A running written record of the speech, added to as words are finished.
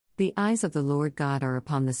The eyes of the Lord God are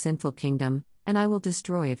upon the sinful kingdom, and I will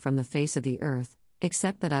destroy it from the face of the earth,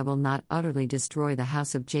 except that I will not utterly destroy the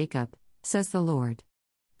house of Jacob, says the Lord.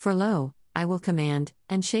 For lo, I will command,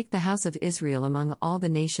 and shake the house of Israel among all the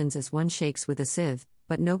nations as one shakes with a sieve,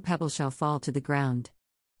 but no pebble shall fall to the ground.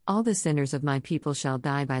 All the sinners of my people shall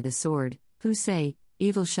die by the sword, who say,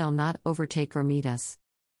 evil shall not overtake or meet us.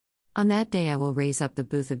 On that day I will raise up the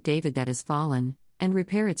booth of David that is fallen, and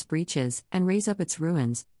repair its breaches, and raise up its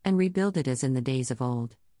ruins, and rebuild it as in the days of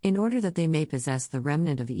old, in order that they may possess the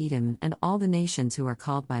remnant of Edom and all the nations who are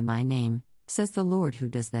called by my name, says the Lord who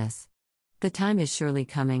does this. The time is surely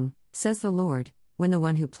coming, says the Lord, when the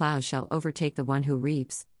one who plows shall overtake the one who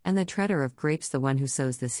reaps, and the treader of grapes the one who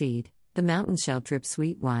sows the seed. The mountains shall drip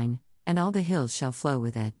sweet wine, and all the hills shall flow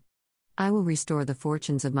with it. I will restore the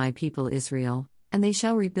fortunes of my people Israel, and they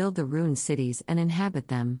shall rebuild the ruined cities and inhabit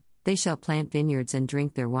them. They shall plant vineyards and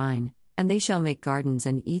drink their wine, and they shall make gardens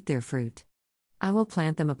and eat their fruit. I will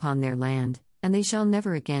plant them upon their land, and they shall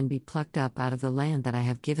never again be plucked up out of the land that I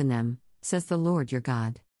have given them, says the Lord your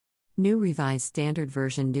God. New Revised Standard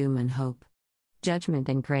Version. Doom and hope. Judgment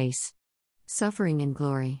and grace. Suffering and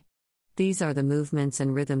glory. These are the movements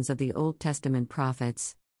and rhythms of the Old Testament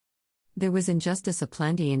prophets. There was injustice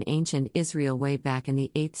aplenty in ancient Israel way back in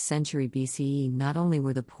the 8th century BCE. Not only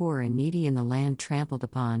were the poor and needy in the land trampled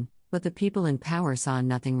upon, but the people in power saw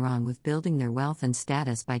nothing wrong with building their wealth and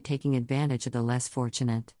status by taking advantage of the less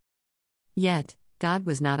fortunate. Yet, God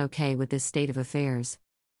was not okay with this state of affairs.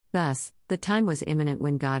 Thus, the time was imminent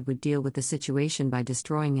when God would deal with the situation by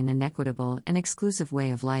destroying an inequitable and exclusive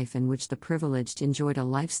way of life in which the privileged enjoyed a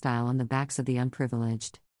lifestyle on the backs of the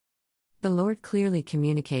unprivileged. The Lord clearly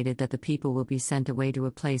communicated that the people will be sent away to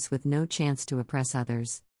a place with no chance to oppress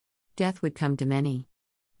others. Death would come to many.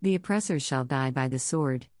 The oppressors shall die by the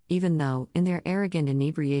sword, even though, in their arrogant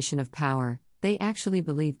inebriation of power, they actually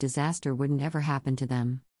believed disaster wouldn't ever happen to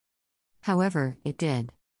them. However, it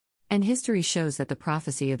did. And history shows that the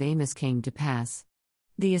prophecy of Amos came to pass.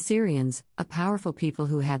 The Assyrians, a powerful people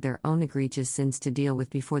who had their own egregious sins to deal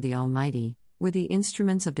with before the Almighty, were the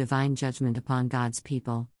instruments of divine judgment upon God's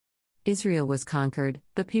people. Israel was conquered,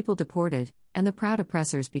 the people deported, and the proud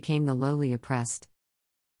oppressors became the lowly oppressed.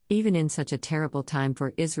 Even in such a terrible time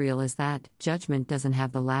for Israel as that, judgment doesn't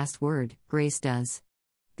have the last word, grace does.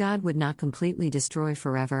 God would not completely destroy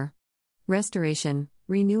forever. Restoration,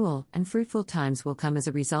 renewal, and fruitful times will come as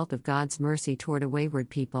a result of God's mercy toward a wayward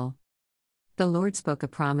people. The Lord spoke a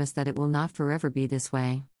promise that it will not forever be this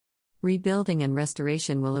way. Rebuilding and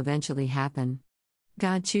restoration will eventually happen.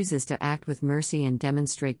 God chooses to act with mercy and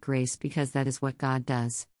demonstrate grace because that is what God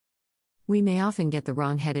does. We may often get the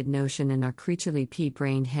wrong-headed notion in our creaturely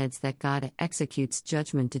pea-brained heads that God executes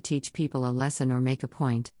judgment to teach people a lesson or make a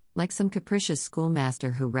point, like some capricious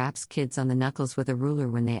schoolmaster who raps kids on the knuckles with a ruler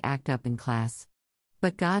when they act up in class.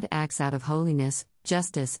 But God acts out of holiness,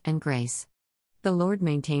 justice, and grace. The Lord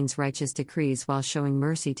maintains righteous decrees while showing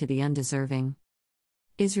mercy to the undeserving.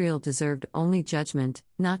 Israel deserved only judgment,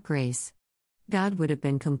 not grace. God would have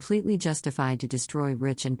been completely justified to destroy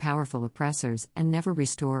rich and powerful oppressors and never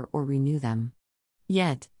restore or renew them.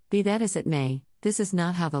 Yet, be that as it may, this is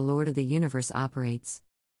not how the Lord of the universe operates.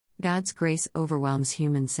 God's grace overwhelms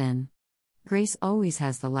human sin. Grace always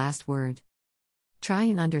has the last word. Try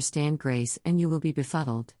and understand grace and you will be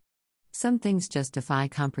befuddled. Some things just defy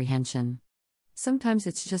comprehension. Sometimes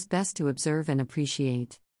it's just best to observe and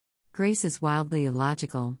appreciate. Grace is wildly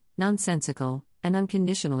illogical, nonsensical, and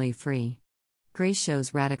unconditionally free. Grace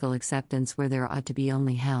shows radical acceptance where there ought to be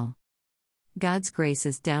only hell. God's grace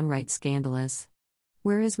is downright scandalous.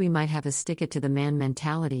 Whereas we might have a stick-it-to-the-man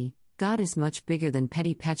mentality, God is much bigger than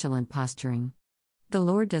petty petulant posturing. The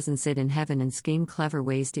Lord doesn't sit in heaven and scheme clever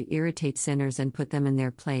ways to irritate sinners and put them in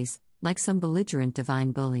their place, like some belligerent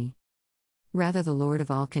divine bully. Rather, the Lord of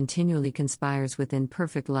all continually conspires within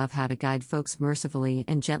perfect love how to guide folks mercifully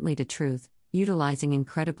and gently to truth, utilizing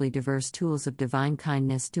incredibly diverse tools of divine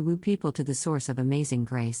kindness to woo people to the source of amazing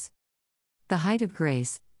grace. The height of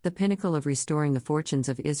grace, the pinnacle of restoring the fortunes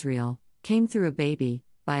of Israel, came through a baby,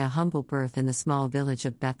 by a humble birth in the small village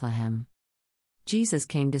of Bethlehem. Jesus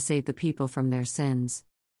came to save the people from their sins.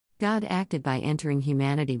 God acted by entering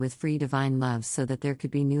humanity with free divine love so that there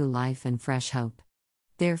could be new life and fresh hope.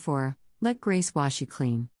 Therefore, let grace wash you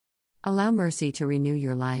clean. Allow mercy to renew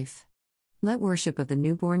your life. Let worship of the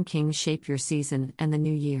newborn King shape your season and the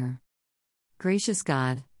new year. Gracious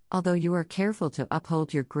God, although you are careful to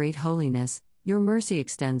uphold your great holiness, your mercy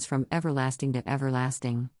extends from everlasting to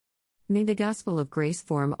everlasting. May the gospel of grace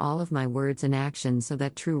form all of my words and actions so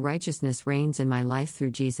that true righteousness reigns in my life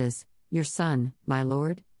through Jesus, your Son, my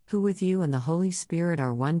Lord, who with you and the Holy Spirit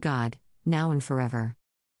are one God, now and forever.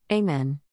 Amen.